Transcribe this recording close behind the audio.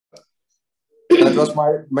That was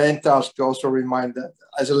my main task, to also remind that.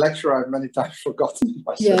 As a lecturer, I've many times forgotten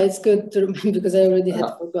myself. Yeah, it's good to remind because I already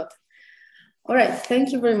had forgotten. All right,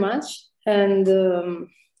 thank you very much. And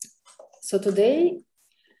so today,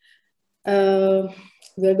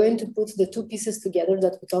 we are going to put the two pieces together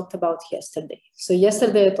that we talked about yesterday. So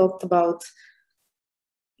yesterday I talked about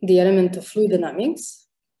the element of fluid dynamics.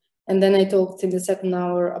 And then I talked in the second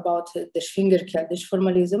hour about the Schwinger-Keldysh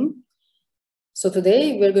formalism. So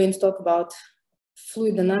today we're going to talk about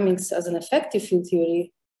fluid dynamics as an effective field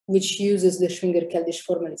theory, which uses the Schwinger-Keldysh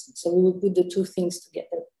formalism. So we will put the two things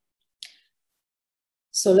together.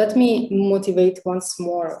 So let me motivate once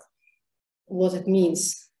more what it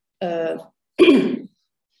means.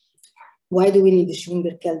 Why do we need the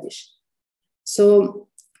Schwinger-Keldysh? So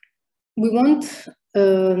we want,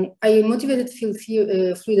 I motivated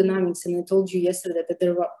fluid dynamics, and I told you yesterday that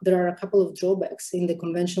there are a couple of drawbacks in the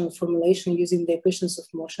conventional formulation using the equations of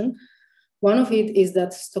motion. One of it is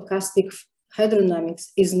that stochastic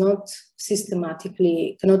hydrodynamics is not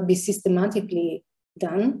systematically, cannot be systematically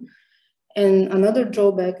done. And another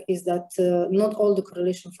drawback is that not all the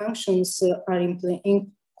correlation functions are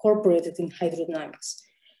incorporated in hydrodynamics.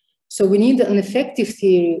 So we need an effective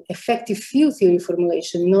theory, effective field theory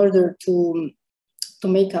formulation in order to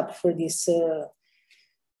make up for these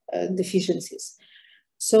deficiencies.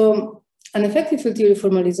 So an effective field theory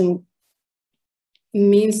formalism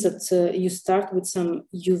means that you start with some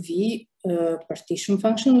UV partition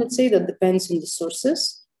function, let's say, that depends on the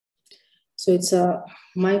sources. So it's a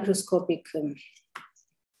microscopic,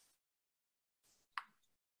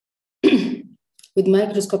 with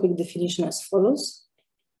microscopic definition as follows,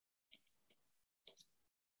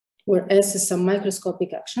 where S is some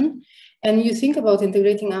microscopic action. And you think about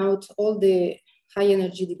integrating out all the high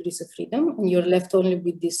energy degrees of freedom, and you're left only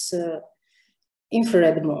with these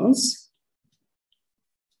infrared modes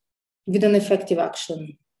with an effective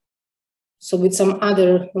action. So with some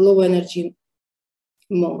other low energy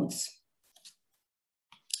modes.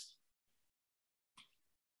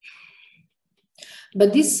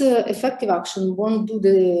 But this effective action won't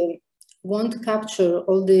capture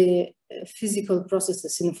all the physical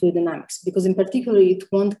processes in fluid dynamics, because in particular it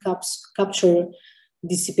won't capture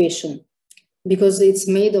dissipation, because it's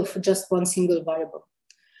made of just one single variable.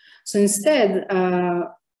 So instead,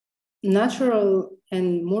 natural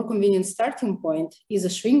and more convenient starting point is a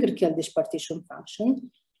Schwinger-Keldysh partition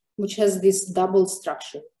function, which has this doubled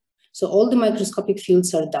structure. So all the microscopic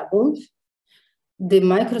fields are doubled. The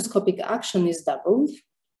microscopic action is doubled.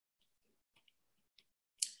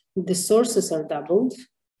 The sources are doubled.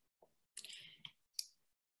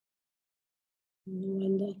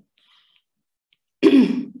 And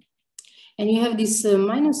you have this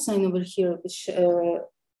minus sign over here, which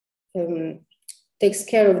takes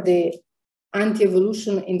care of the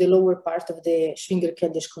anti-evolution in the lower part of the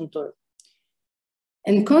Schwinger-Keldysh contour.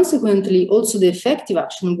 And consequently, also the effective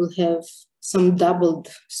action will have some doubled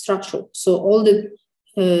structure. So all the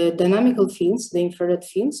dynamical fields, the infrared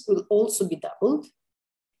fields, will also be doubled.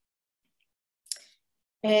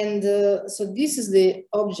 And so this is the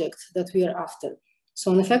object that we are after.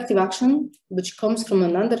 So an effective action, which comes from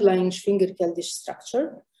an underlying Schwinger-Keldysh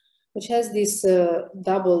structure, which has this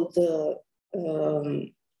doubled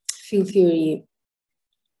field theory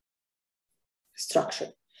structure.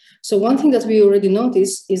 So one thing that we already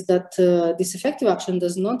noticed is that this effective action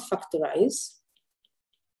does not factorize,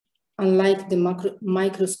 unlike the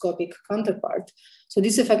microscopic counterpart. So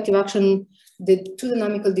this effective action, the two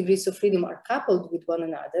dynamical degrees of freedom are coupled with one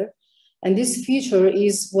another. And this feature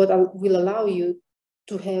is what will allow you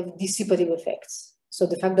to have dissipative effects. So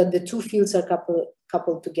the fact that the two fields are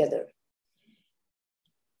coupled together.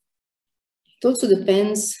 It also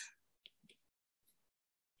depends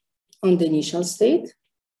on the initial state,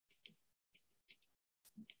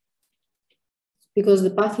 because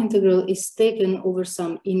the path integral is taken over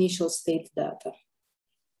some initial state data.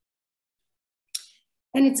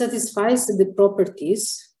 And it satisfies the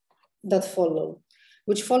properties that follow,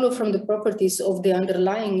 which follow from the properties of the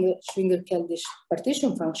underlying Schwinger-Keldysh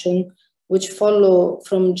partition function, which follow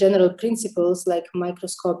from general principles like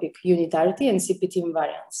microscopic unitarity and CPT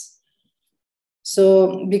invariance.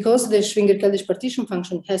 So because the Schwinger-Keldysh partition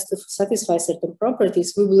function has to satisfy certain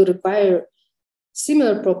properties, we will require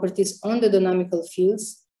similar properties on the dynamical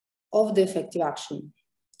fields of the effective action.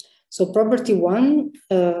 So property one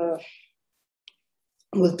will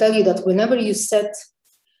tell you that whenever you set,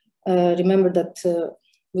 remember that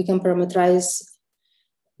we can parameterize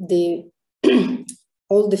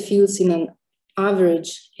all the fields in an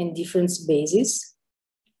average and difference basis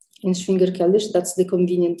in Schwinger-Keldysh. That's the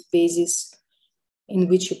convenient basis in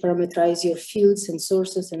which you parameterize your fields and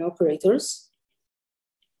sources and operators.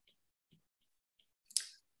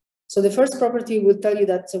 So the first property will tell you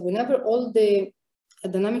that whenever all the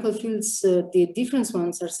dynamical fields, the difference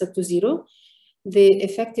ones, are set to 0, the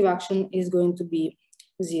effective action is going to be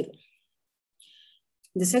 0.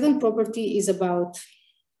 The second property is about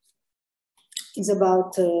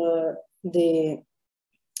the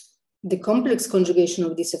complex conjugation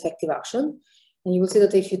of this effective action. And you will see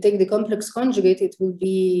that if you take the complex conjugate, it will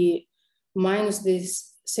be minus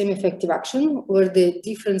this same effective action, where the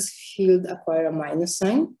difference field acquire a minus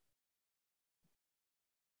sign.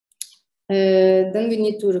 Then we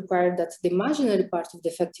need to require that the imaginary part of the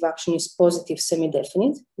effective action is positive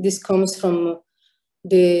semi-definite. This comes from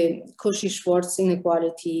the Cauchy-Schwarz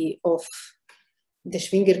inequality of the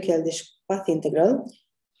Schwinger-Keldysh path integral,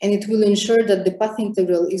 and it will ensure that the path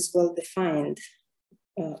integral is well defined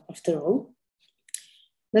after all.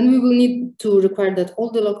 Then we will need to require that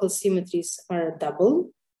all the local symmetries are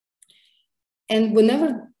double. And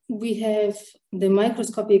whenever we have the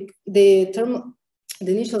microscopic,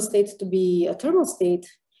 the initial state to be a thermal state,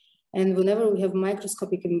 and whenever we have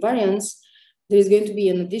microscopic invariance, there is going to be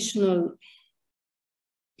an additional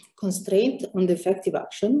constraint on the effective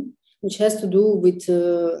action, which has to do with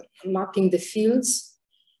mapping the fields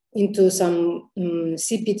into some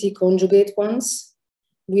CPT conjugate ones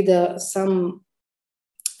with some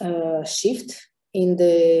shift in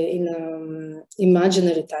the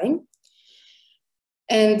imaginary time.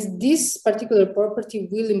 And this particular property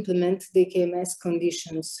will implement the KMS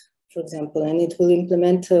conditions, for example, and it will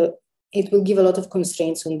implement, it will give a lot of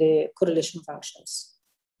constraints on the correlation functions.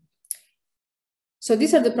 So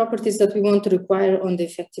these are the properties that we want to require on the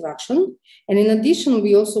effective action. And in addition,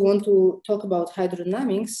 we also want to talk about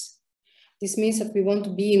hydrodynamics. This means that we want to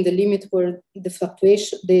be in the limit where the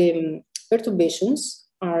fluctuation, the perturbations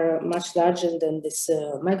are much larger than this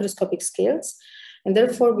microscopic scales. And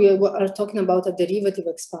therefore, we are talking about a derivative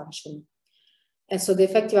expansion. And so the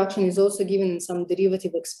effective action is also given in some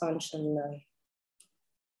derivative expansion.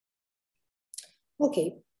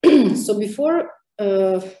 Okay, so before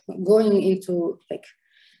going into like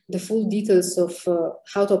the full details of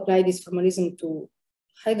how to apply this formalism to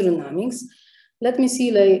hydrodynamics, let us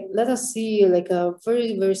see like a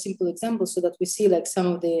very, very simple example so that we see like some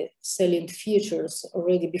of the salient features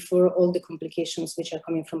already before all the complications which are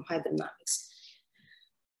coming from hydrodynamics.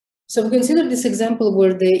 So we consider this example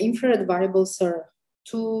where the infrared variables are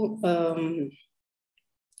two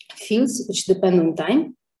fields which depend on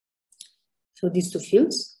time. So these two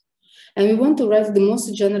fields. And we want to write the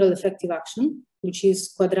most general effective action, which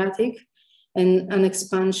is quadratic and an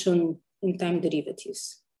expansion in time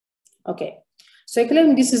derivatives. Okay, so I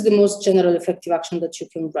claim this is the most general effective action that you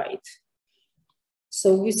can write.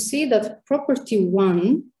 So we see that property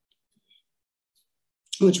 1,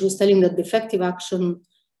 which was telling that the effective action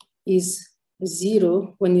is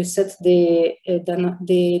 0 when you set the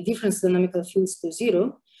difference dynamical fields to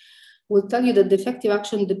 0, will tell you that the effective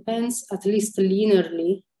action depends at least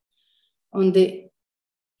linearly on the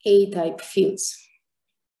A-type fields.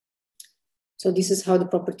 So this is how the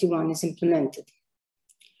property 1 is implemented.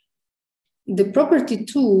 The property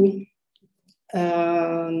 2,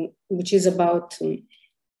 which is about the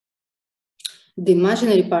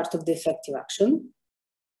imaginary part of the effective action,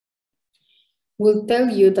 will tell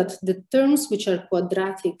you that the terms which are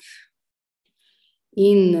quadratic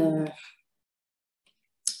in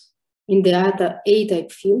the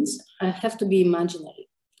A-type fields have to be imaginary.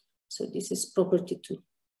 So this is property 2.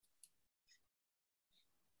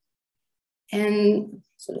 And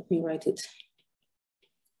so let me write it.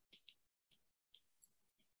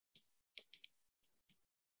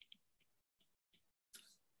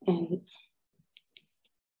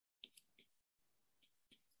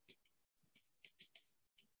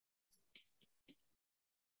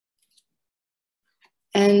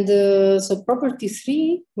 And so property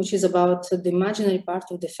 3, which is about the imaginary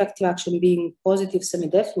part of the effective action being positive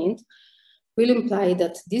semi-definite, will imply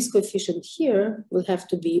that this coefficient here will have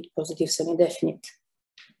to be positive semi-definite.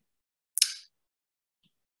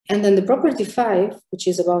 And then the property 5, which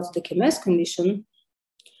is about the KMS condition,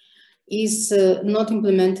 is not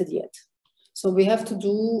implemented yet. So we have to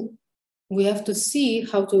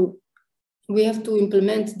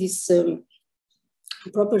implement this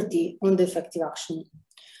property on the effective action.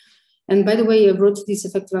 And by the way, I wrote this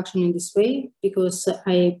effective action in this way because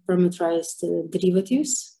I parameterized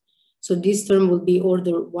derivatives. So this term will be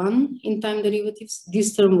order 1 in time derivatives.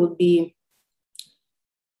 This term will be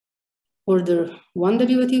order 1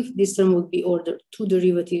 derivative. This term will be order 2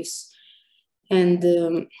 derivatives. And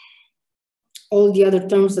all the other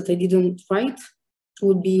terms that I didn't write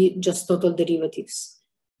would be just total derivatives.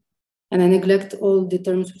 And I neglect all the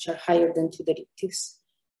terms which are higher than 2 derivatives.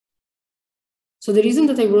 So the reason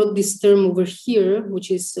that I wrote this term over here, which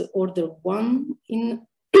is order 1 in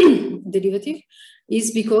derivative, is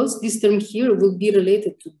because this term here will be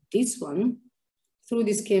related to this one through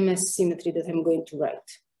this KMS symmetry that I'm going to write.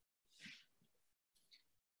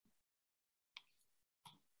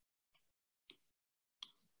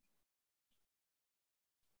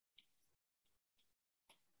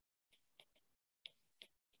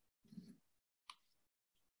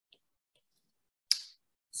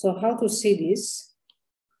 So how to see this?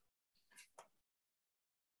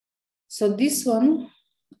 So this one,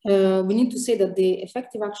 we need to say that the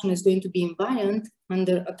effective action is going to be invariant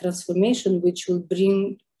under a transformation which will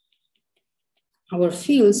bring our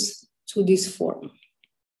fields to this form.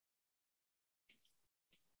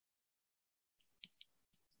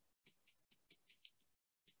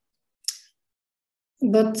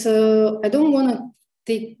 But I don't want to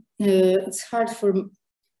take, it's hard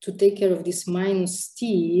to take care of this minus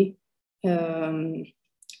t in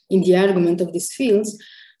the argument of these fields.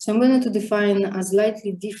 So I'm going to define a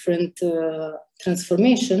slightly different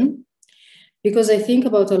transformation, because I think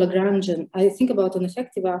about a Lagrangian, I think about an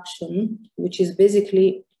effective action, which is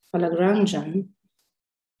basically a Lagrangian.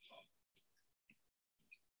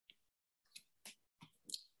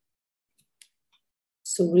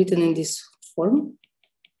 So written in this form.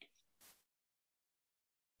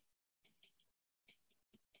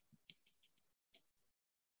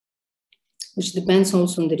 Which depends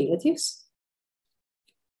also on derivatives.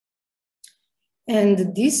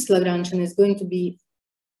 And this Lagrangian is going to be,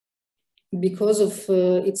 because of,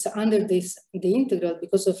 it's under this, the integral,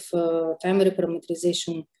 because of time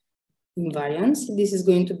reparametrization invariance, this is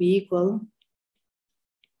going to be equal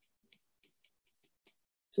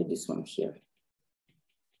to this one here.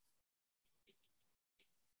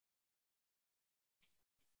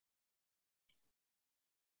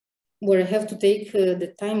 Where I have to take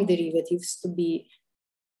the time derivatives to be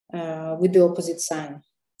with the opposite sign,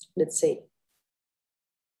 let's say.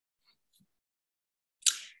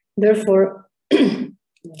 Therefore,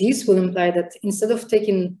 this will imply that instead of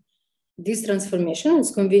taking this transformation,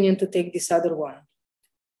 it's convenient to take this other one,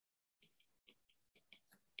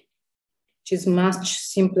 which is much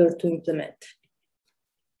simpler to implement.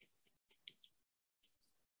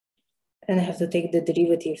 And I have to take the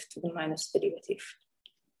derivative to the minus derivative.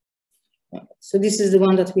 So this is the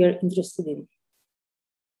one that we are interested in.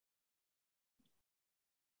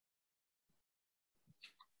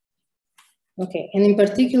 Okay, and in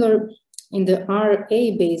particular, in the RA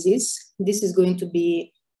basis, this is going to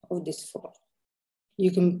be of this form.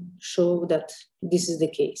 You can show that this is the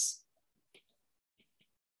case.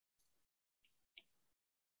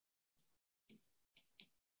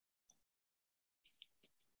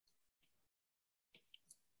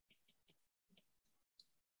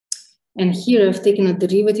 And here I've taken a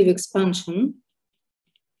derivative expansion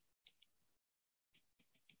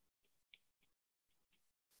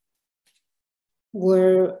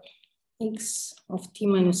where x of t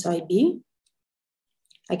minus ib,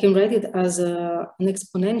 I can write it as an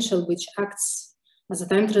exponential which acts as a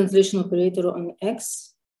time translation operator on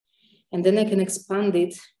x, and then I can expand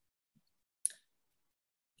it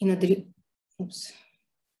in a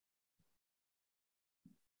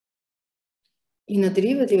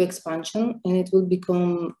derivative expansion, and it will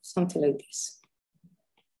become something like this.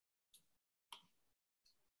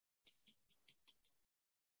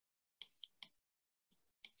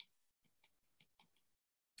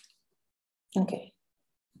 Okay.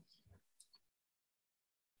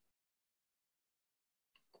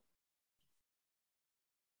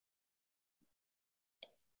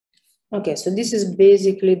 Okay, so this is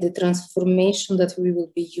basically the transformation that we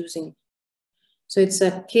will be using. So it's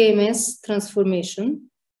a KMS transformation,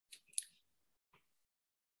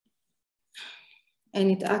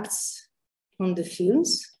 and it acts on the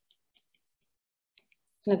fields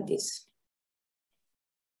like this.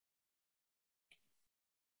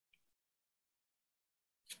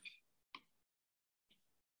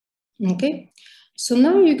 Okay, so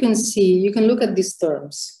now you can see, you can look at these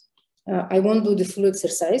terms. I won't do the full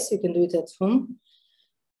exercise, you can do it at home.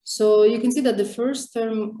 So you can see that the first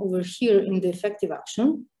term over here in the effective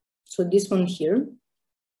action, so this one here.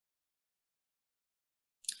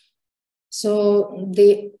 So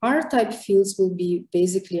the R-type fields will be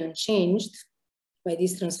basically unchanged by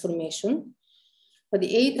this transformation, but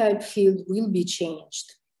the A-type field will be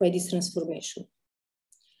changed by this transformation.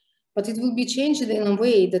 But it will be changed in a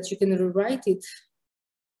way that you can rewrite it,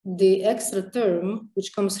 the extra term,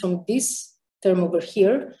 which comes from this term over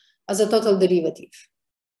here, as a total derivative.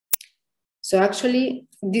 So actually,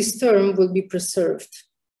 this term will be preserved.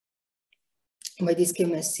 by this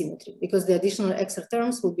KMS symmetry, because the additional extra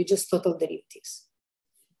terms will be just total derivatives.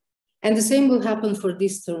 And the same will happen for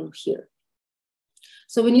this term here.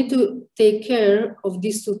 So we need to take care of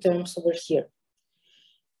these two terms over here.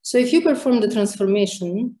 So if you perform the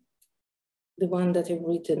transformation, the one that I've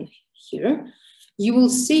written here, you will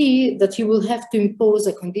see that you will have to impose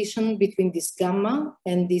a condition between this gamma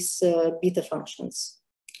and these beta functions.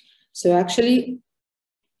 So actually,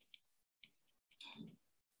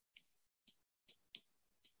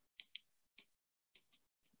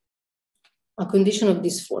 a condition of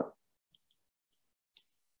this form.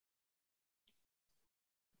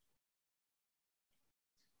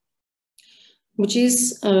 Which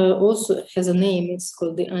is also has a name, it's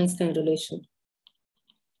called the Einstein relation.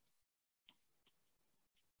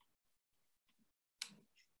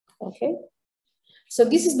 Okay, so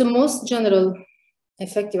this is the most general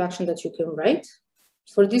effective action that you can write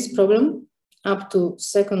for this problem up to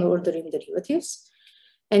second order in derivatives.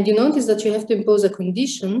 And you notice that you have to impose a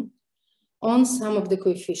condition on some of the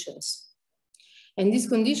coefficients. And this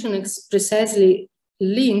condition is precisely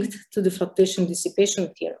linked to the fluctuation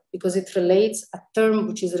dissipation theorem, because it relates a term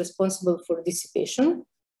which is responsible for dissipation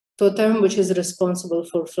to a term which is responsible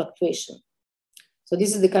for fluctuation. So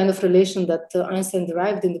this is the kind of relation that Einstein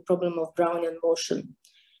derived in the problem of Brownian motion.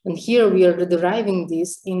 And here we are deriving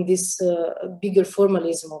this in this bigger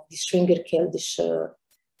formalism of the Schwinger-Keldysh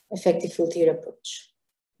effective field theory approach.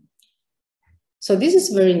 So this is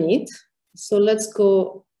very neat. So let's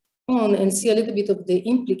go on and see a little bit of the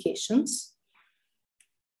implications.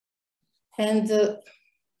 And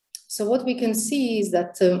so what we can see is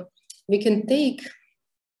that we can take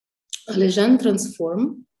a Legendre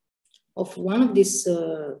transform of one of these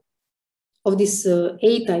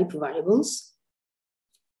A-type variables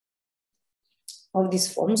of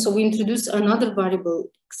this form. So we introduce another variable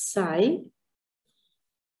psi,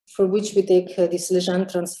 for which we take this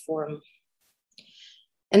Legendre transform.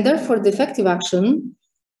 And therefore, the effective action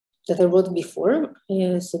that I wrote before,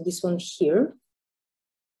 so this one here,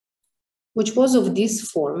 which was of this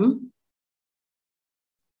form,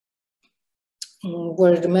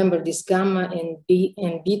 where remember this gamma and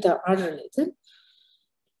beta are related.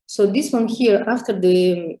 So this one here, after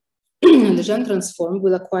the Legendre transform,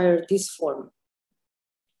 will acquire this form.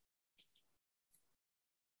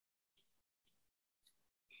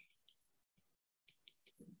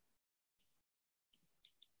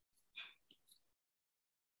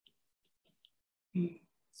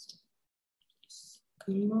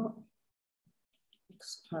 Gamma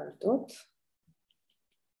XR dot,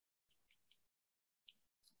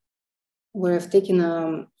 where I've taken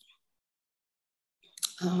a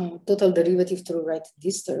total derivative to write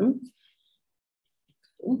this term.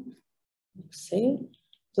 Okay. Say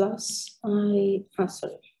plus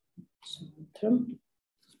term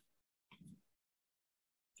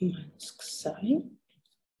minus psi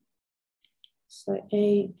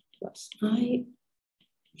A plus I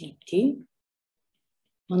dt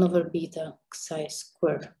 1 over beta psi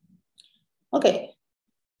squared. Okay,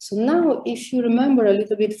 so now if you remember a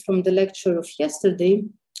little bit from the lecture of yesterday,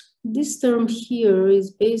 this term here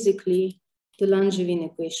is basically the Langevin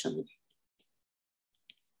equation,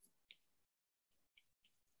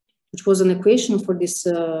 which was an equation for this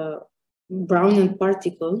Brownian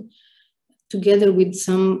particle together with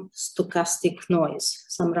some stochastic noise,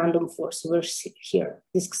 some random force over here,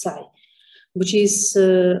 this psi, which is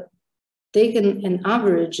taken and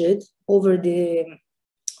averaged over the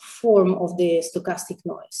form of the stochastic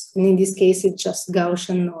noise. And in this case, it's just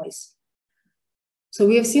Gaussian noise. So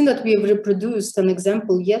we have seen that we have reproduced an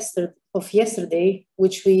example of yesterday,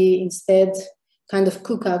 which we instead kind of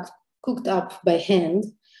cooked up by hand.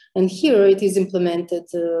 And here it is implemented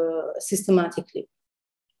systematically.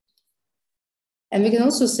 And we can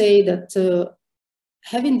also say that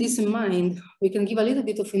having this in mind, we can give a little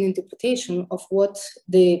bit of an interpretation of what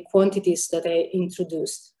the quantities that I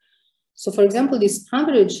introduced. So for example, these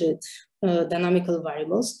averaged dynamical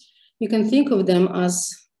variables, you can think of them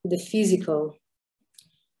as the physical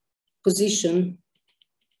position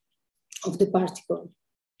of the particle.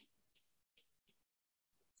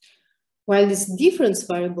 While these difference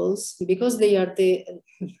variables, because they are the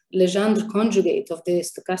Legendre conjugate of the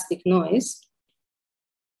stochastic noise,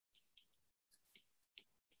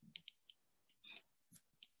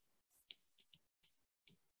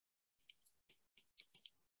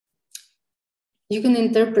 you can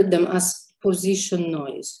interpret them as position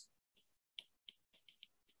noise.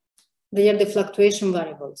 They are the fluctuation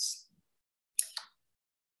variables.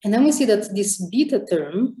 And then we see that this beta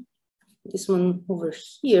term, this one over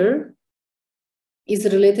here, is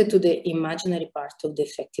related to the imaginary part of the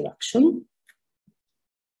effective action.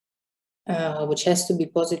 which has to be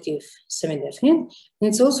positive semi-definite. And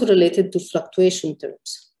it's also related to fluctuation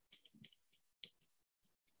terms.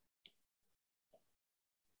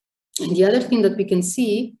 And the other thing that we can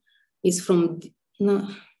see is from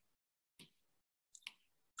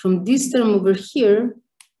this term over here,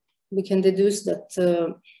 we can deduce that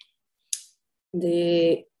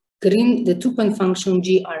the 2-point function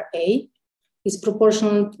GRA is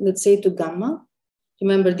proportional, let's say, to gamma.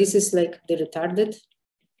 Remember, this is like the retarded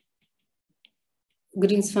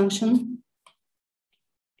Green's function.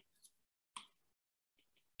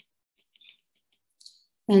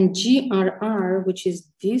 And GRR, which is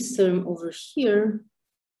this term over here,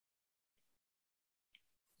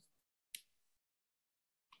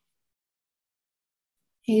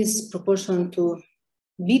 is proportional to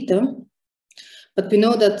beta. But we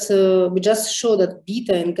know that we just show that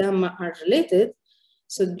beta and gamma are related.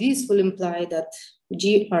 So this will imply that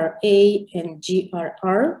GRA and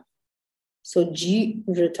GRR, so G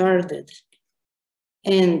retarded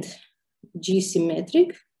and G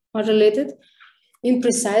symmetric, are related in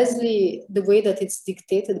precisely the way that it's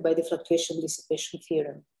dictated by the fluctuation dissipation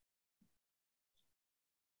theorem.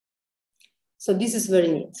 So this is very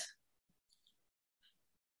neat.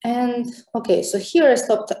 And okay, so here I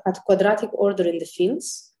stopped at quadratic order in the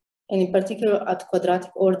fields, and in particular at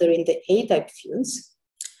quadratic order in the A-type fields.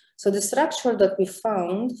 So the structure that we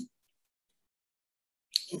found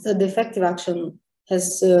is that the effective action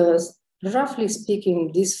has, roughly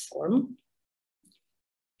speaking, this form.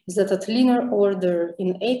 Is that at linear order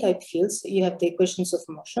in A-type fields, you have the equations of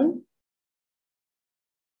motion.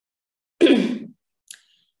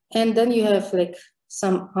 And then you have like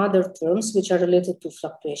some other terms which are related to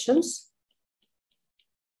fluctuations.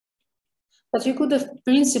 But you could have in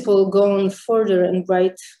principle gone further and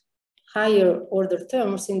write higher order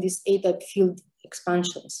terms in these A-type field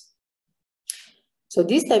expansions. So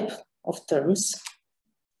these type of terms,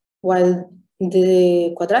 while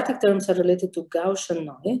the quadratic terms are related to Gaussian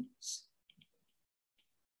noise,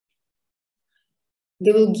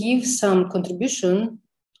 they will give some contribution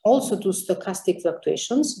also to stochastic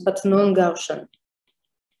fluctuations, but non-Gaussian.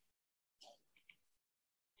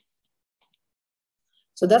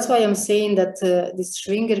 So that's why I'm saying that this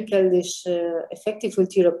Schwinger-Keldysh effective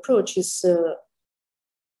Ultir approach is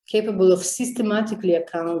capable of systematically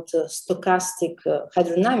account stochastic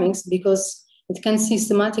hydrodynamics, because it can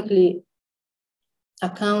systematically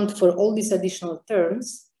account for all these additional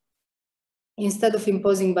terms instead of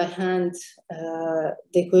imposing by hand the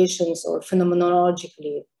equations or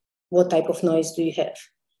phenomenologically what type of noise do you have.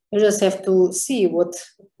 You just have to see what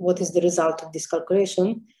is the result of this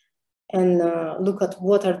calculation and look at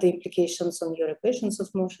what are the implications on your equations of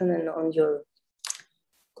motion and on your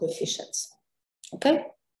coefficients. Okay?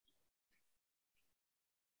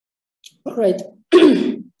 All right.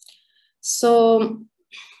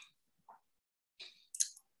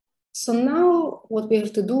 So now what we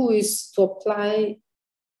have to do is to apply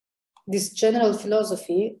this general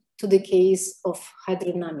philosophy to the case of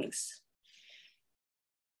hydrodynamics.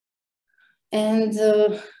 And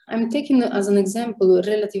I'm taking as an example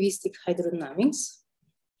relativistic hydrodynamics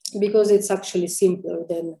because it's actually simpler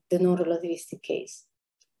than the non-relativistic case.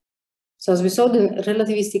 So as we saw, the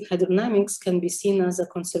relativistic hydrodynamics can be seen as a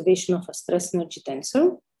conservation of a stress energy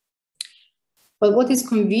tensor. But what is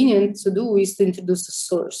convenient to do is to introduce a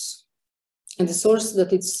source. And the source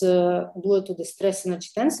that it's dual to the stress energy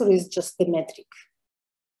tensor is just the metric.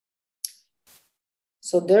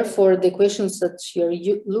 So therefore, the equations that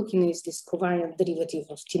you're looking is this covariant derivative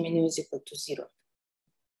of T mu is equal to 0.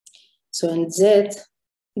 So in Z,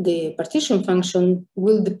 the partition function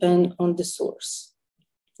will depend on the source,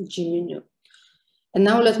 G mu. And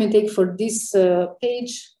now let me take for this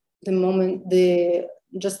page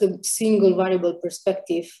just the single variable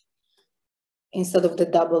perspective instead of the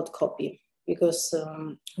doubled copy, because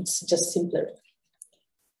it's just simpler.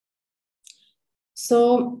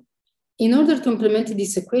 So in order to implement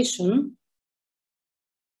this equation,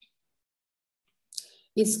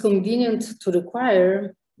 it's convenient to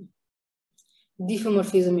require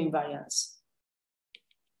diffeomorphism invariance.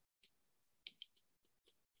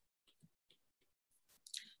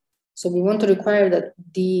 So we want to require that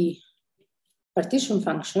the partition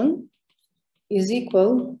function is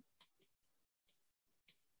equal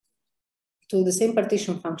to the same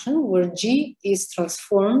partition function where G is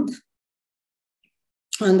transformed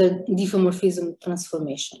under diffeomorphism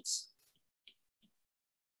transformations.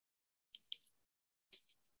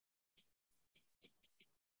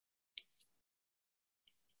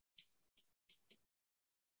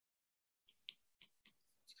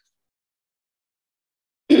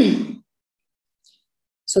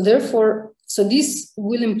 So therefore, this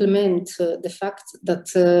will implement the fact that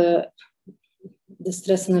the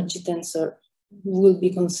stress energy tensor will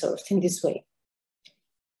be conserved in this way.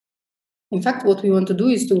 In fact, what we want to do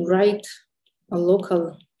is to write a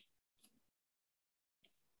local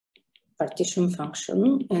partition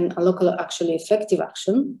function and a local actually effective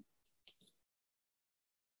action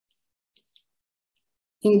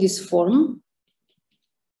in this form,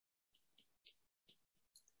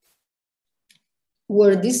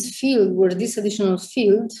 where this additional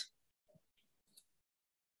field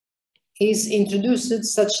is introduced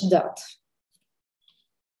such that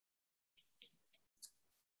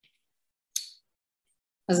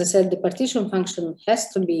as I said, the partition function has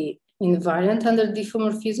to be invariant under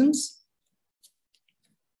diffeomorphisms,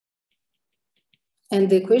 and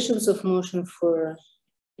the equations of motion for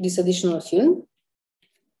this additional field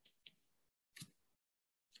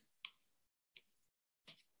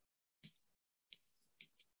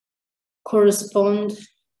correspond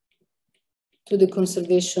to the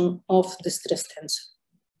conservation of the stress tensor.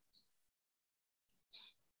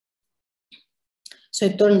 So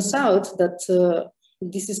it turns out that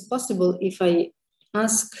this is possible if I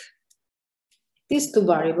ask these two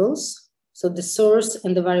variables, so the source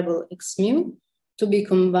and the variable x mu, to be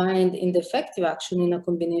combined in the effective action in a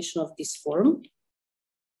combination of this form,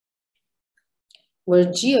 where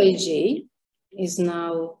Gij is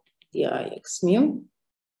now di x mu,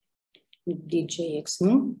 dj x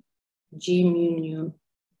mu, g mu nu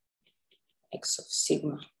x of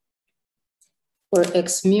sigma, where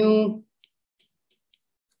x mu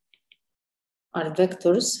are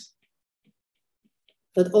vectors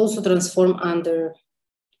that also transform under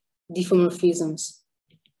diffeomorphisms.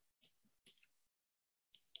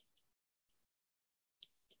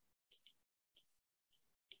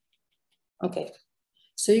 Okay,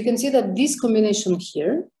 so you can see that this combination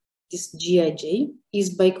here, this Gij,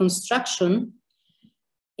 is by construction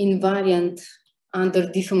invariant under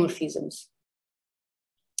diffeomorphisms.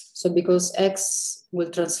 So because X will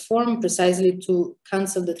transform precisely to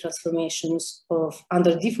cancel the transformations of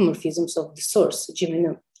under diffeomorphisms of the source, G mu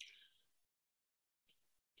nu.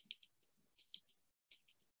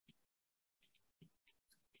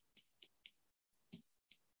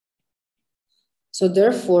 So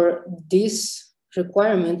therefore, this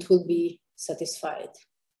requirement will be satisfied.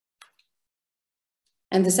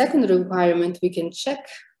 And the second requirement, we can check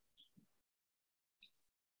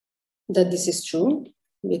that this is true,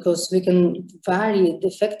 because we can vary the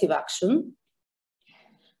effective action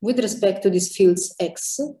with respect to these fields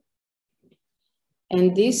X.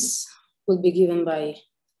 And this will be given by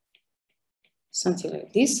something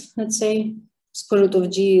like this, let's say, square root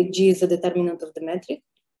of G, G is the determinant of the metric.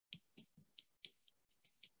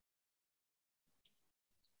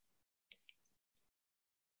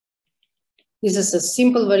 This is a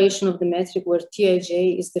simple variation of the metric where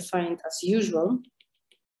Tij is defined as usual.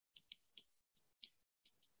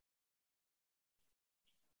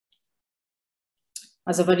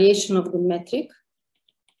 As a variation of the metric.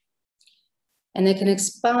 And I can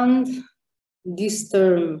expand this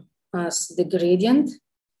term as the gradient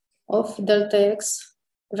of delta x,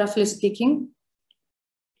 roughly speaking.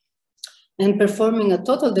 And performing a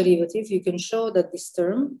total derivative, you can show that this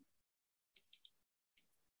term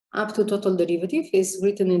up to total derivative is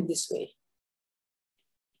written in this way.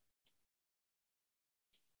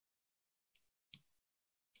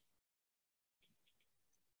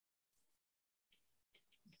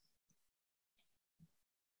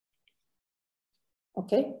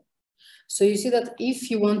 Okay, so you see that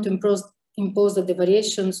if you want to impose that the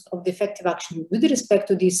variations of the effective action with respect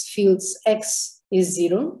to these fields X is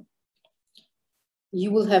 0,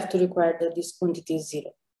 you will have to require that this quantity is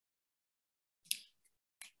 0.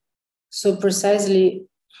 So precisely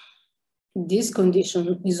this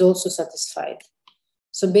condition is also satisfied.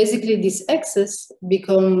 So basically these X's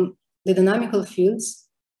become the dynamical fields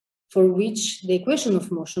for which the equation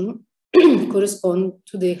of motion correspond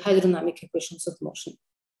to the hydrodynamic equations of motion.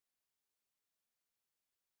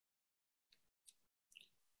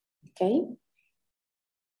 Okay.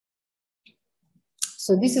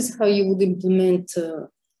 So this is how you would implement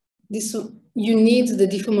this. You need the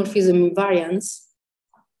diffeomorphism invariance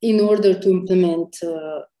in order to implement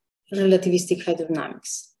relativistic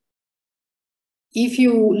hydrodynamics. If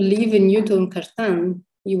you live in Newton-Cartan,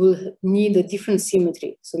 you will need a different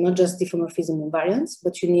symmetry. So not just diffeomorphism invariance,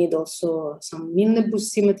 but you need also some Milne-Bush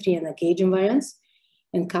symmetry and a gauge invariance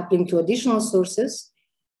and coupling to additional sources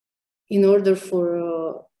in order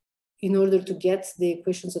to get the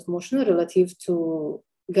equations of motion relative to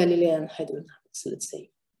Galilean hydrodynamics, let's say.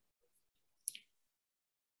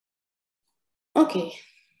 Okay,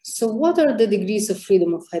 So what are the degrees of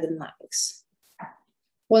freedom of hydrodynamics?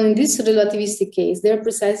 Well, in this relativistic case, they're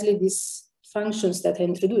precisely these functions that I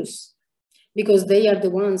introduced, because they are the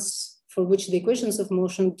ones for which the equations of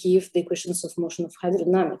motion give the equations of motion of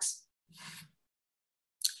hydrodynamics.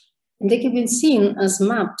 And they can be seen as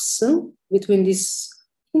maps between this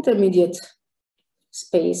intermediate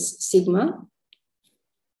space sigma.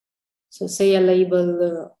 So say I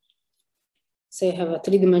label, say I have a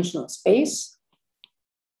three-dimensional space,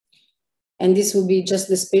 and this will be just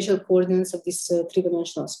the spatial coordinates of this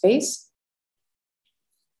three-dimensional space.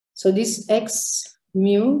 So this x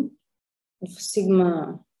mu of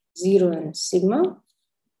sigma 0 and sigma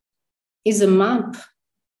is a map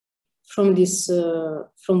from this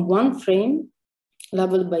from one frame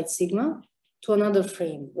labeled by sigma to another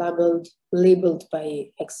frame labeled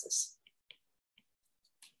by x's.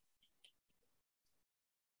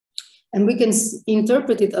 And we can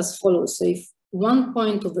interpret it as follows. So if one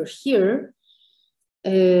point over here,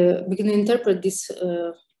 we can interpret this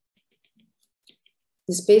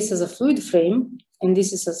the space as a fluid frame, and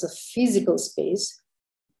this is as a physical space.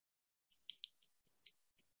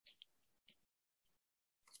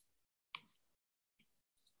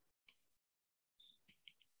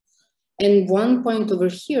 And one point over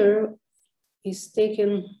here is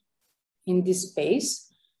taken in this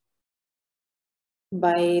space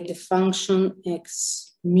by the function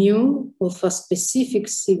x mu of a specific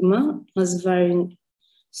sigma as varying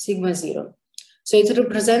sigma 0. So it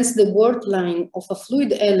represents the word line of a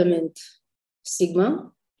fluid element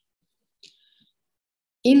sigma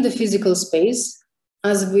in the physical space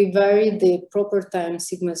as we vary the proper time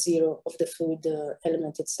sigma 0 of the fluid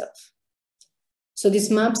element itself. So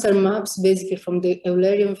these maps are maps basically from the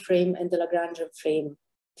Eulerian frame and the Lagrangian frame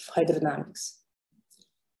of hydrodynamics.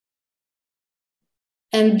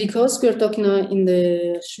 And because we're talking in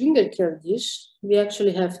the Schwinger-Kerr dish, we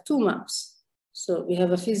actually have two maps. So we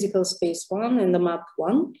have a physical space 1 and a map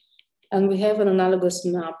 1, and we have an analogous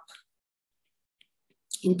map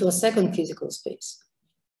into a second physical space.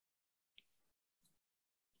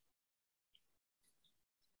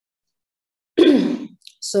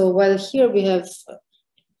 So while here we have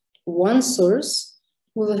one source,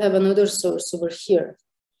 we will have another source over here,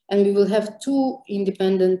 and we will have two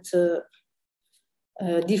independent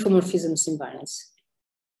diffeomorphisms invariants.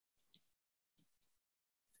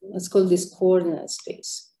 Let's call this coordinate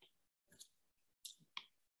space.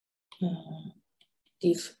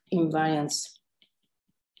 Diff invariance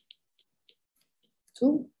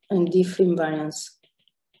 2 and diff invariance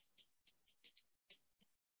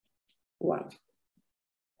 1.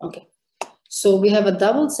 Okay, so we have a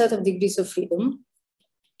double set of degrees of freedom.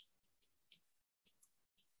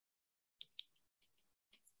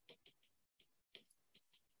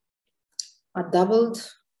 A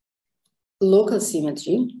doubled local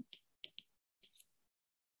symmetry.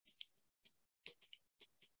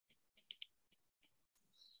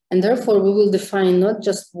 And therefore, we will define not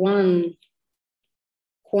just one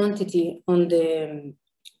quantity on the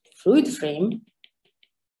fluid frame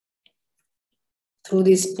through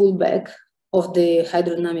this pullback of the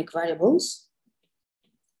hydrodynamic variables,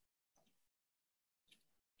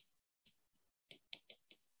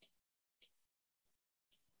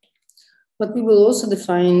 but we will also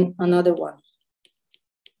define another one.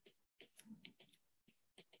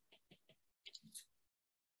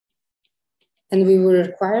 And we will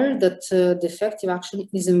require that the effective action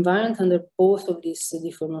is invariant under both of these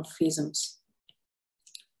diffeomorphisms.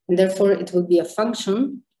 And therefore, it will be a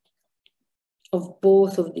function of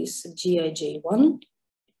both of these Gij1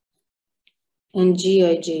 and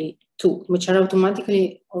Gij2, which are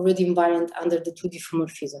automatically already invariant under the two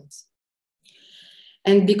diffeomorphisms.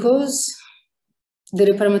 And because the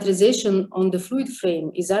reparametrization on the fluid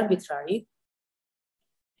frame is arbitrary,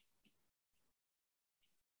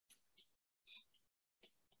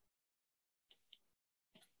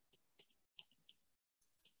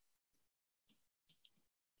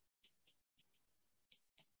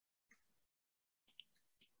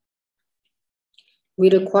 we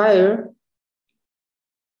require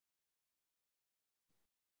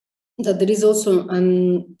that there is also a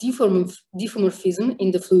diffeomorphism in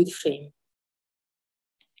the fluid frame.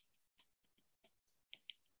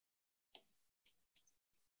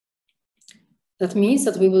 That means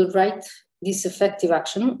that we will write this effective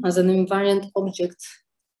action as an invariant object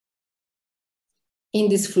in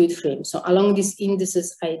this fluid frame. So along these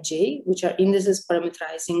indices ij, which are indices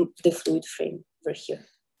parameterizing the fluid frame over here.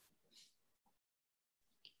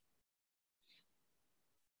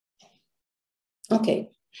 Okay.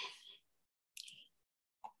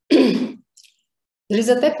 There is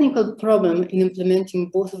a technical problem in implementing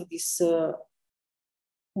both of these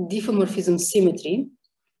diffeomorphism symmetry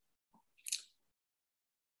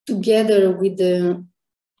together with the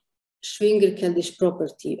Schwinger-Keldysh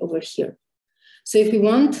property over here. So if we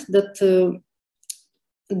want that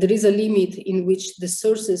there is a limit in which the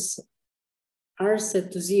sources are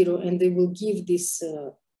set to 0 and they will give this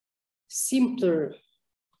simple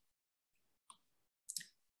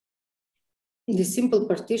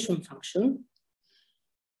partition function,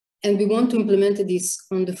 and we want to implement this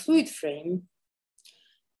on the fluid frame,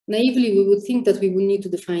 naively we would think that we would need to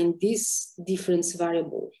define this difference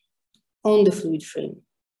variable on the fluid frame.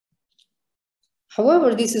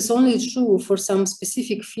 However, this is only true for some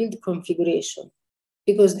specific field configuration,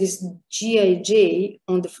 because this Gij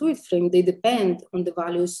on the fluid frame, they depend on the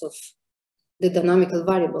values of the dynamical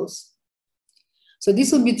variables. So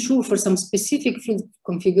this will be true for some specific field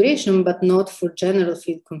configuration, but not for general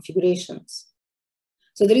field configurations.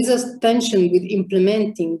 So there is a tension with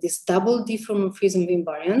implementing this double diffeomorphism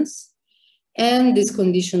invariance and this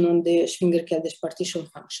condition on the Schwinger-Keldysh partition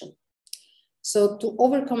function. So to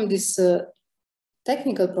overcome this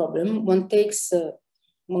technical problem, one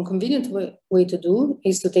convenient way to do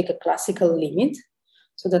is to take a classical limit.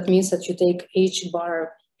 So that means that you take h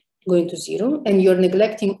bar going to 0 and you're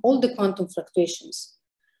neglecting all the quantum fluctuations.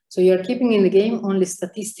 So you're keeping in the game only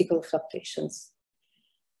statistical fluctuations.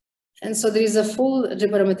 And so there is a full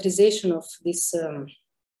reparametrization of this.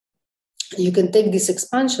 You can take these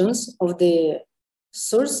expansions of the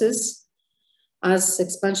sources as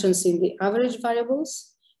expansions in the average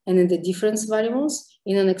variables and in the difference variables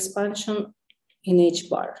in an expansion in h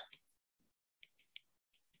bar.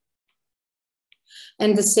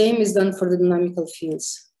 And the same is done for the dynamical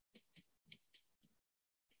fields.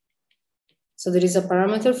 So there is a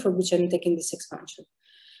parameter for which I'm taking this expansion.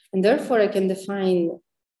 And therefore I can define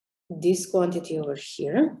this quantity over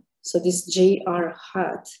here. So this JR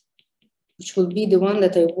hat, which will be the one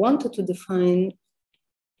that I wanted to define.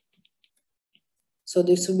 So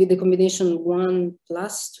this will be the combination 1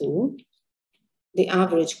 plus 2, the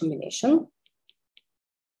average combination.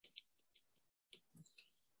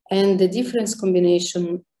 And the difference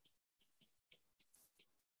combination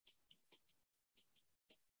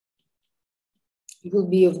will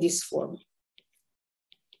be of this form.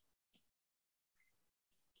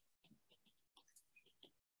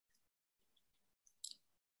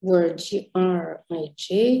 Where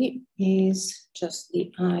GRIJ is just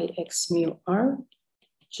the IX mu R,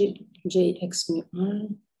 JX mu R,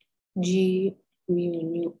 G mu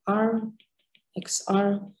nu R,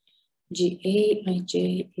 XR,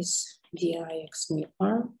 GAIJ is DIX mu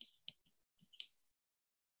R,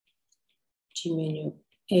 G mu nu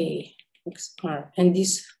A XR. And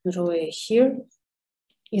this rho A here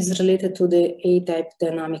is related to the A-type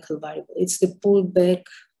dynamical variable. It's the pullback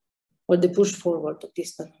or the push forward of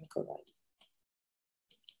this dynamical value.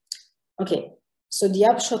 Okay, so the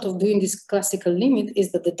upshot of doing this classical limit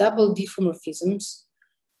is that the double diffeomorphisms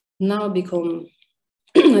now become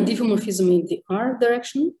a diffeomorphism in the R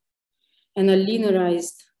direction and a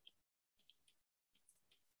linearized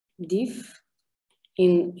diff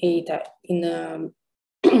in A-type,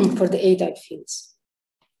 for the A-type fields.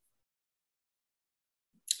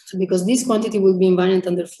 So because this quantity will be invariant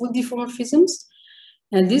under full diffeomorphisms,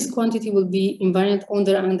 and this quantity will be invariant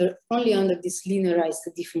only under these linearized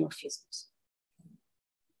diffeomorphisms.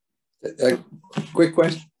 Quick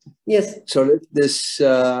question. Yes. So this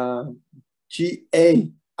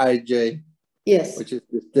GAIJ, yes, which is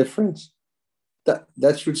this difference,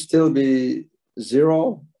 that should still be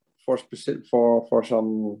 0 for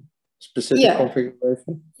some specific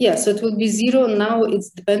configuration. Yeah, so it will be 0 now. It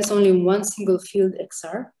depends only on one single field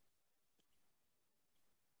XR.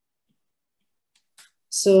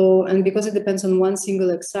 So, and because it depends on one single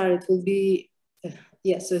XR, it will be,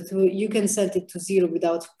 so you can set it to 0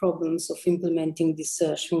 without problems of implementing this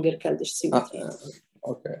Schwinger-Keldysh symmetry.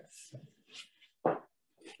 Okay.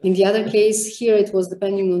 In the other case, here it was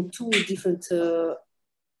depending on two different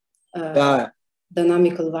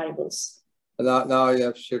dynamical variables. Now you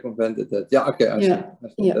have circumvented that. Yeah, okay. I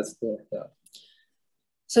see. That's yeah.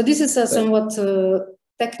 So this is a somewhat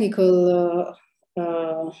technical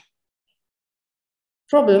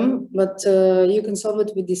problem, but you can solve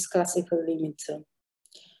it with this classical limit.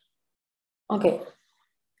 Okay.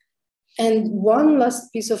 And one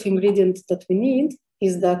last piece of ingredient that we need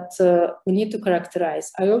is that we need to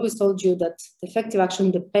characterize. I always told you that the effective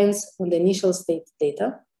action depends on the initial state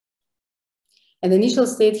data. And the initial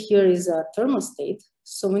state here is a thermal state.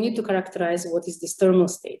 So we need to characterize what is this thermal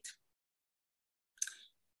state.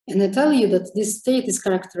 And I tell you that this state is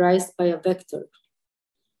characterized by a vector.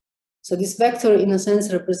 So this vector, in a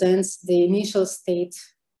sense, represents the initial state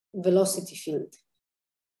velocity field.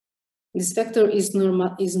 This vector is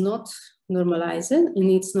not normalized,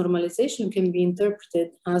 and its normalization can be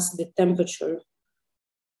interpreted as the temperature,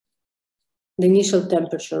 the initial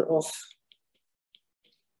temperature of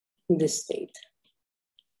the state.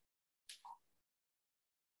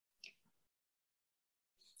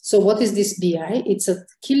 So what is this BI? It's a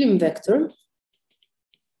Killing vector.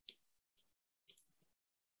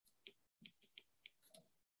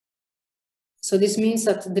 So this means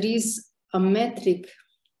that there is a metric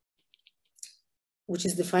which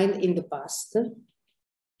is defined in the past,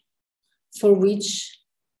 for which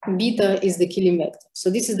beta is the Killing vector. So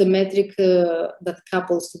this is the metric that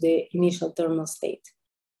couples to the initial thermal state.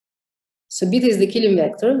 So beta is the Killing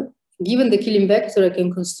vector. Given the Killing vector, I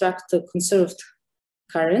can construct a conserved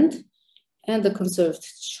current and a conserved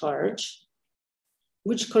charge,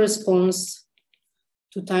 which corresponds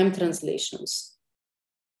to time translations.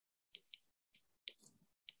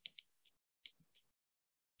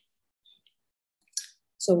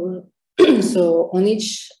 So, so on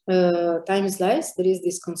each time slice, there is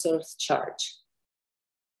this conserved charge.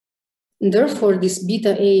 And therefore, this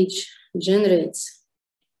beta H generates,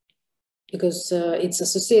 because it's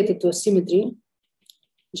associated to a symmetry,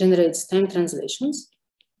 generates time translations.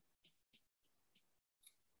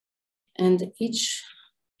 And each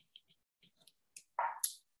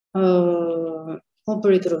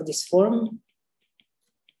operator of this form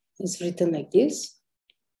is written like this,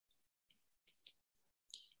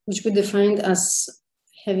 which we defined as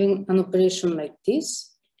having an operation like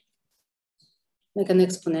this, like an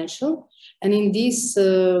exponential. And in this,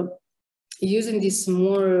 using this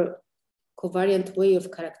more covariant way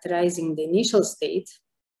of characterizing the initial state,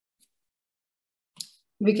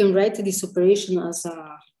 we can write this operation as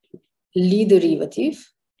a Lie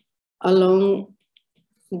derivative along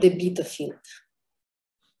the beta field.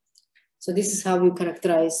 So this is how we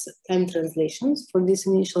characterize time translations for this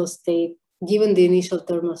initial state, given the initial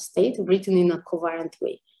thermal state, written in a covariant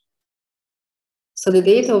way. So the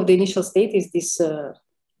data of the initial state is this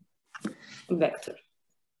vector.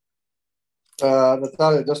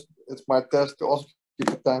 Natalia, it's my test to also keep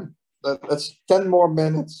the time. That's 10 more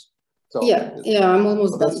minutes. So yeah, I'm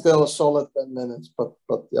almost done. That's still a solid 10 minutes, but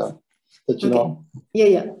yeah, that you know.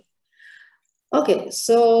 Yeah. Okay,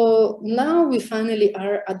 so now we finally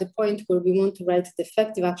are at the point where we want to write the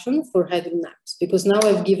effective action for hydrodynamics, because now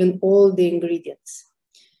I've given all the ingredients.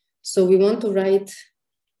 So we want to write,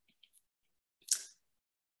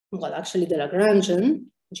 well, actually the Lagrangian,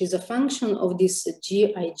 which is a function of this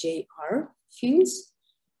GIJR fields,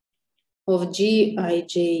 of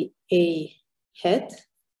GIJA hat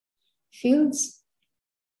fields,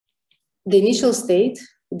 the initial state,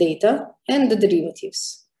 data, and the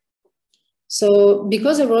derivatives. So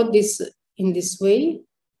because I wrote this in this way,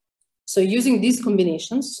 so using these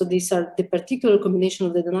combinations, so these are the particular combination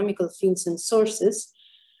of the dynamical fields and sources,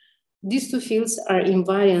 these two fields are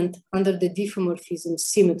invariant under the diffeomorphism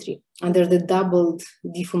symmetry, under the doubled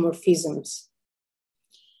diffeomorphisms.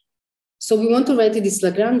 So we want to write this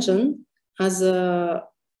Lagrangian as a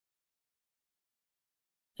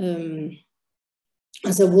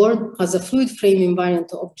fluid frame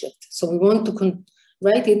invariant object. So we want to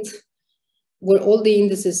write it where all the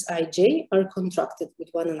indices ij are contracted with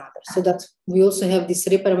one another, so that we also have this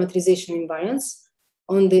reparametrization invariance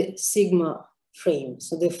on the sigma frame,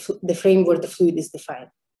 so the frame where the fluid is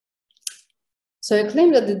defined. So I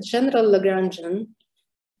claim that the general Lagrangian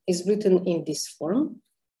is written in this form.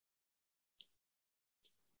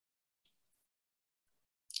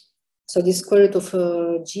 So the square root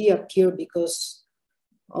of G appear because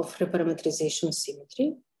of reparametrization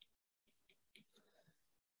symmetry.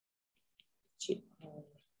 G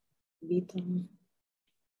beta.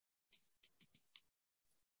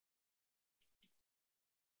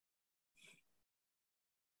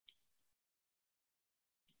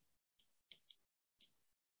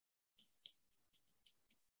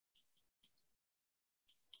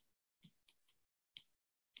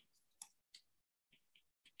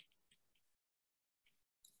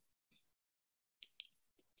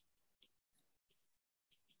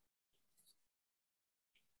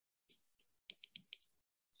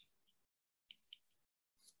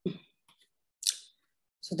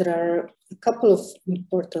 So there are a couple of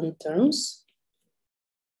important terms.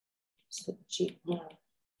 So G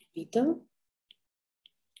beta,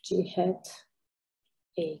 G hat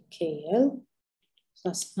AKL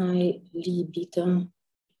plus I Lie beta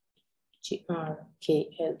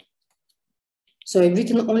GRKL. So I've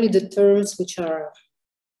written only the terms which are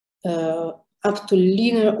up to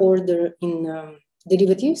linear order in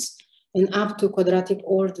derivatives and up to quadratic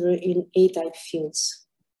order in A-type fields.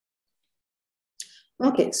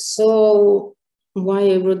 Okay, so why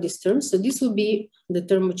I wrote this term. So this will be the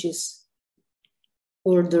term which is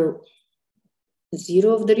order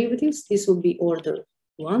 0 of derivatives. This will be order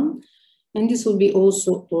 1. And this will be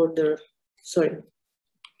also order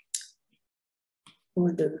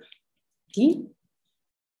t.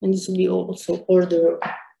 And this will be also order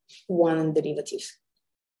 1 derivative.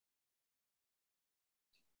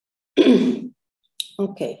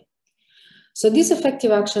 Okay. So this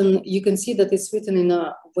effective action, you can see that it's written in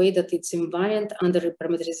a way that it's invariant under the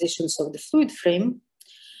parameterizations of the fluid frame.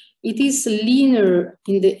 It is linear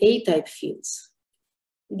in the A-type fields.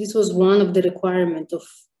 This was one of the requirements of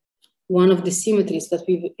one of the symmetries that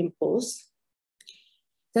we've imposed.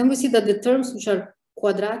 Then we see that the terms which are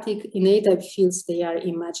quadratic in A-type fields, they are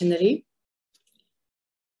imaginary.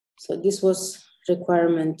 So this was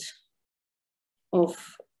requirement of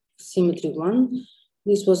symmetry 1.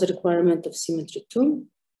 This was a requirement of symmetry 2.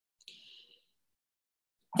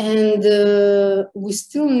 And we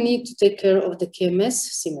still need to take care of the KMS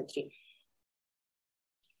symmetry.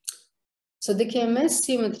 So the KMS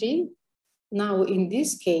symmetry, now in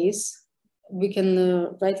this case, we can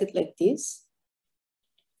write it like this.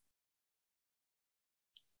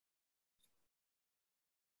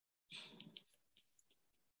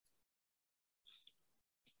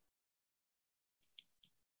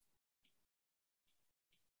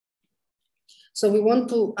 So we want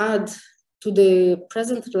to add to the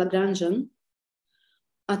present Lagrangian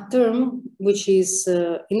a term which is,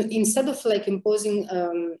 instead of like imposing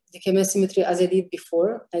the KMS symmetry as I did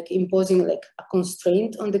before, like imposing like a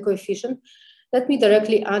constraint on the coefficient, let me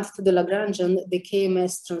directly add to the Lagrangian the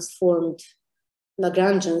KMS transformed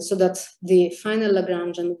Lagrangian so that the final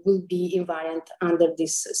Lagrangian will be invariant under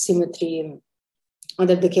this symmetry,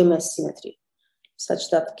 under the KMS symmetry, such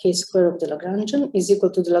that k square of the Lagrangian is equal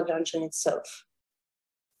to the Lagrangian itself.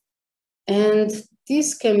 And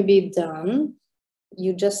this can be done.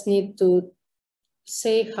 You just need to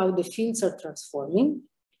say how the fields are transforming.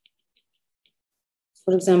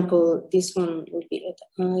 For example, this one would be eta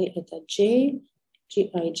I, eta j,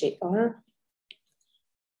 gi, jr,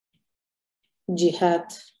 g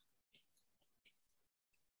hat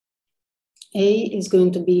a is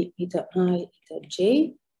going to be eta I, eta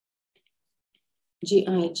j, gi,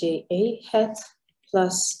 j, a hat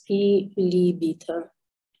plus e, li, beta.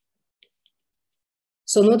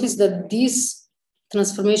 So notice that this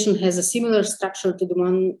transformation has a similar structure to the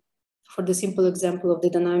one for the simple example of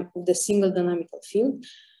the single dynamical field.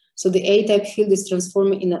 So the A-type field is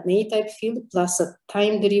transformed in an A-type field plus a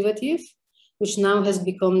time derivative, which now has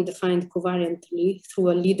become defined covariantly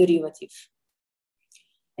through a Lie derivative.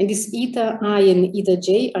 And this eta I and eta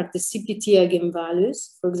j are the CPT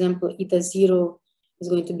eigenvalues. For example, eta 0 is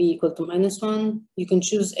going to be equal to -1. You can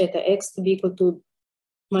choose eta x to be equal to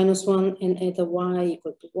 -1 and eta y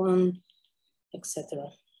equal to 1, etc.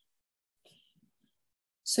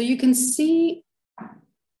 So you can see,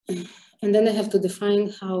 and then I have to define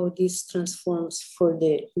how this transforms for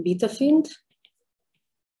the beta field,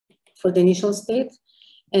 for the initial state.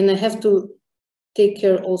 And I have to take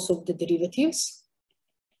care also of the derivatives.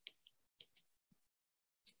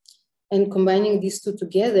 And combining these two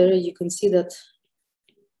together, you can see that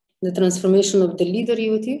the transformation of the Lie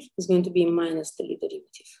derivative is going to be minus the Lie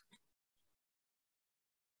derivative.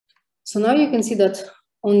 So now you can see that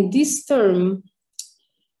on this term,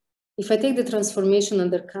 if I take the transformation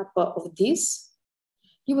under kappa of this,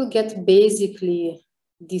 you will get basically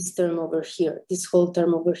this term over here, this whole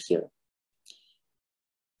term over here.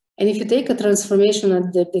 And if you take a transformation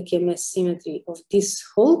under the KMS symmetry of this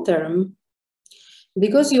whole term,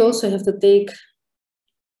 because you also have to take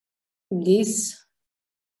this,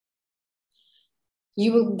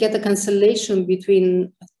 you will get a cancellation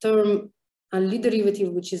between a term, a Lie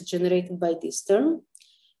derivative, which is generated by this term,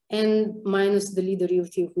 and minus the Lie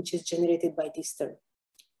derivative, which is generated by this term.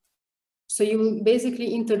 So you will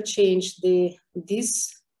basically interchange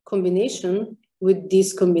this combination with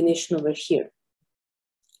this combination over here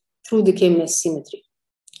through the KMS symmetry.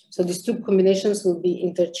 So these two combinations will be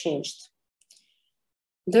interchanged.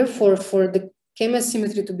 Therefore, for the KMS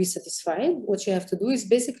symmetry to be satisfied, what you have to do is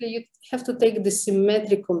basically you have to take the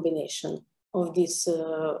symmetric combination of this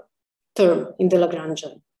term in the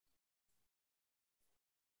Lagrangian.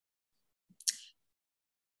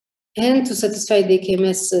 And to satisfy the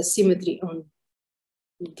KMS symmetry on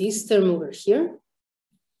this term over here,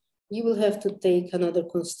 you will have to take another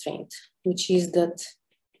constraint, which is that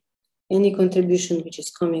any contribution which is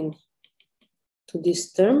coming to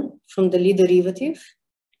this term from the Lie derivative,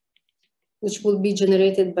 which will be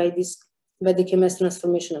generated by the KMS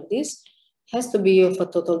transformation of this, has to be of a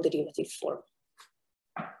total derivative form.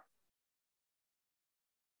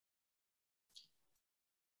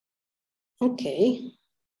 Okay.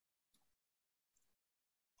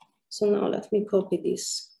 So now let me copy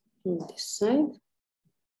this on this side.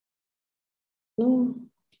 No.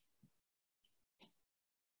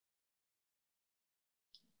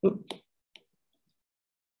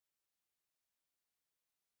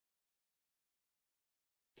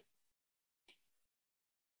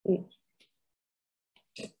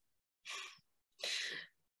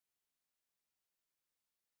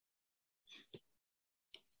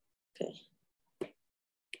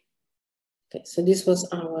 Okay, so this was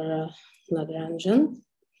our Lagrangian.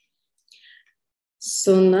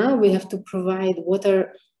 So now we have to provide what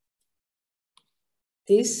are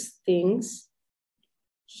these things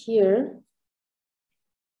here,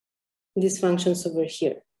 these functions over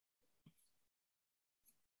here.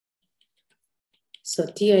 So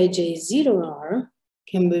Tij0r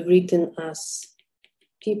can be written as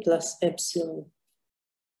P plus epsilon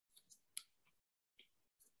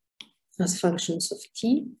as functions of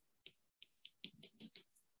T.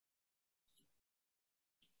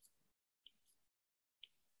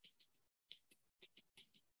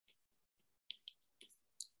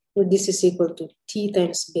 Where this is equal to T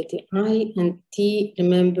times beta I, and T,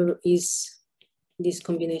 remember, is this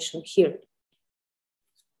combination here.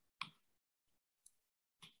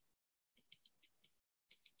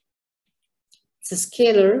 It's a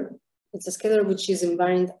scalar which is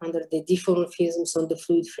invariant under the diffeomorphisms on the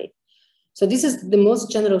fluid frame. So this is the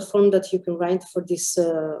most general form that you can write for this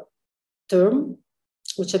term,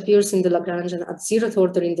 which appears in the Lagrangian at zeroth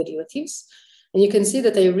ordering derivatives. And you can see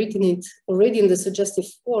that I've written it already in the suggestive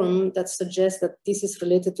form that suggests that this is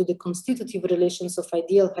related to the constitutive relations of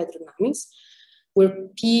ideal hydrodynamics, where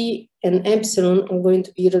P and epsilon are going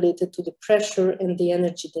to be related to the pressure and the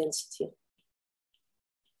energy density.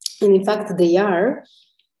 And in fact, they are,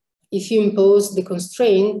 if you impose the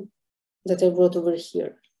constraint that I wrote over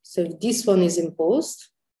here. So if this one is imposed,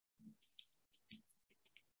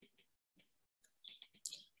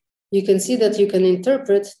 you can see that you can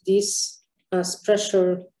interpret this as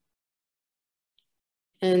pressure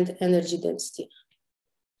and energy density.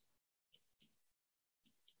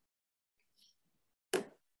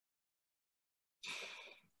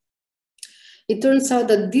 It turns out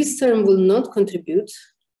that this term will not contribute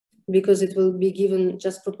because it will be given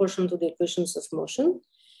just proportional to the equations of motion.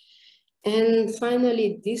 And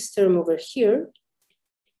finally, this term over here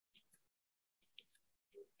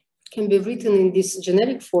can be written in this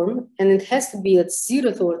generic form, and it has to be at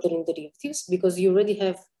zeroth ordering derivatives because you already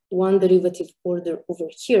have one derivative order over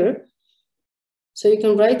here. So you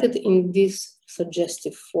can write it in this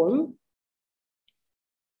suggestive form.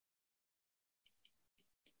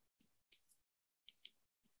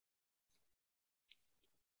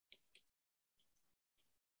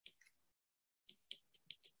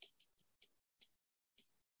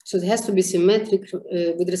 So it has to be symmetric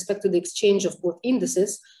with respect to the exchange of both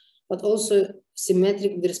indices, but also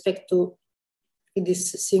symmetric with respect to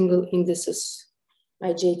this single indices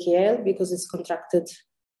ijkl because it's contracted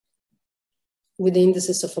with the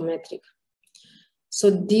indices of a metric. So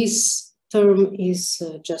this term is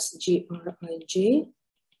just grij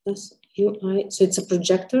plus ui. So it's a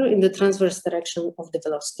projector in the transverse direction of the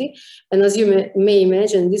velocity. And as you may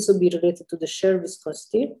imagine, this will be related to the shear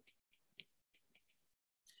viscosity.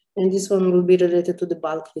 And this one will be related to the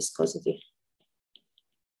bulk viscosity.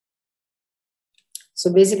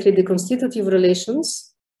 So basically the constitutive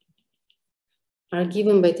relations are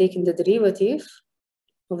given by taking the derivative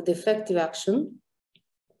of the effective action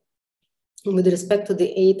with respect to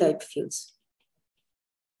the A-type fields.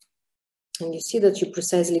 And you see that you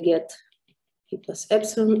precisely get P plus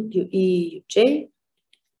epsilon, UE, Uj,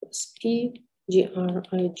 plus P,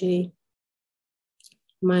 grij,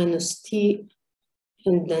 minus T,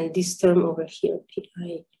 and then this term over here,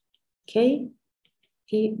 Pik,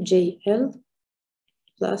 Pjl,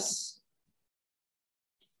 plus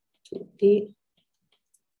 2p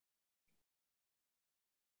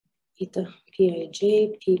eta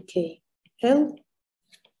Pij pkl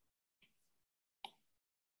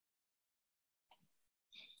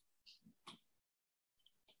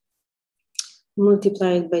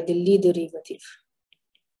multiplied by the Lie derivative.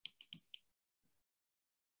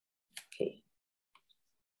 Okay.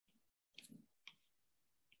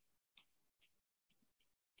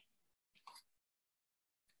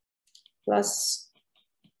 Plus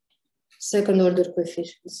second order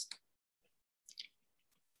coefficients.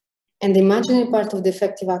 And the imaginary part of the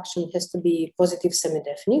effective action has to be positive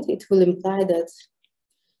semi-definite. It will imply that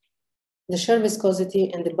the shear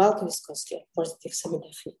viscosity and the bulk viscosity are positive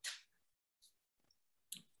semi-definite.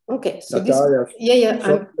 Okay, so Natalia, this,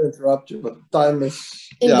 sorry to interrupt you, but time is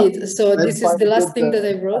indeed. So this is the last thing that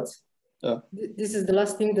I wrote. This is the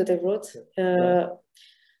last thing that I wrote.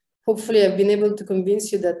 Hopefully I've been able to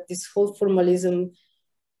convince you that this whole formalism,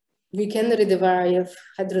 we can rederive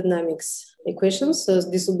hydrodynamics equations. So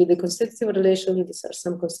this will be the constitutive relation. These are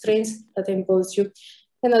some constraints that I impose you.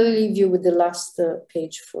 And I'll leave you with the last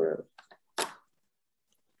page for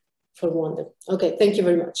wonder. Okay, thank you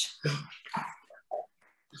very much.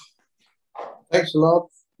 Thanks a lot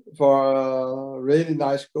for a really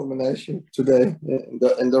nice culmination today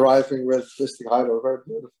in deriving relativistic hydro. Very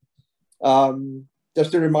beautiful.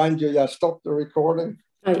 Just to remind you, stop the recording.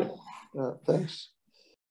 Oh, yeah. Thanks.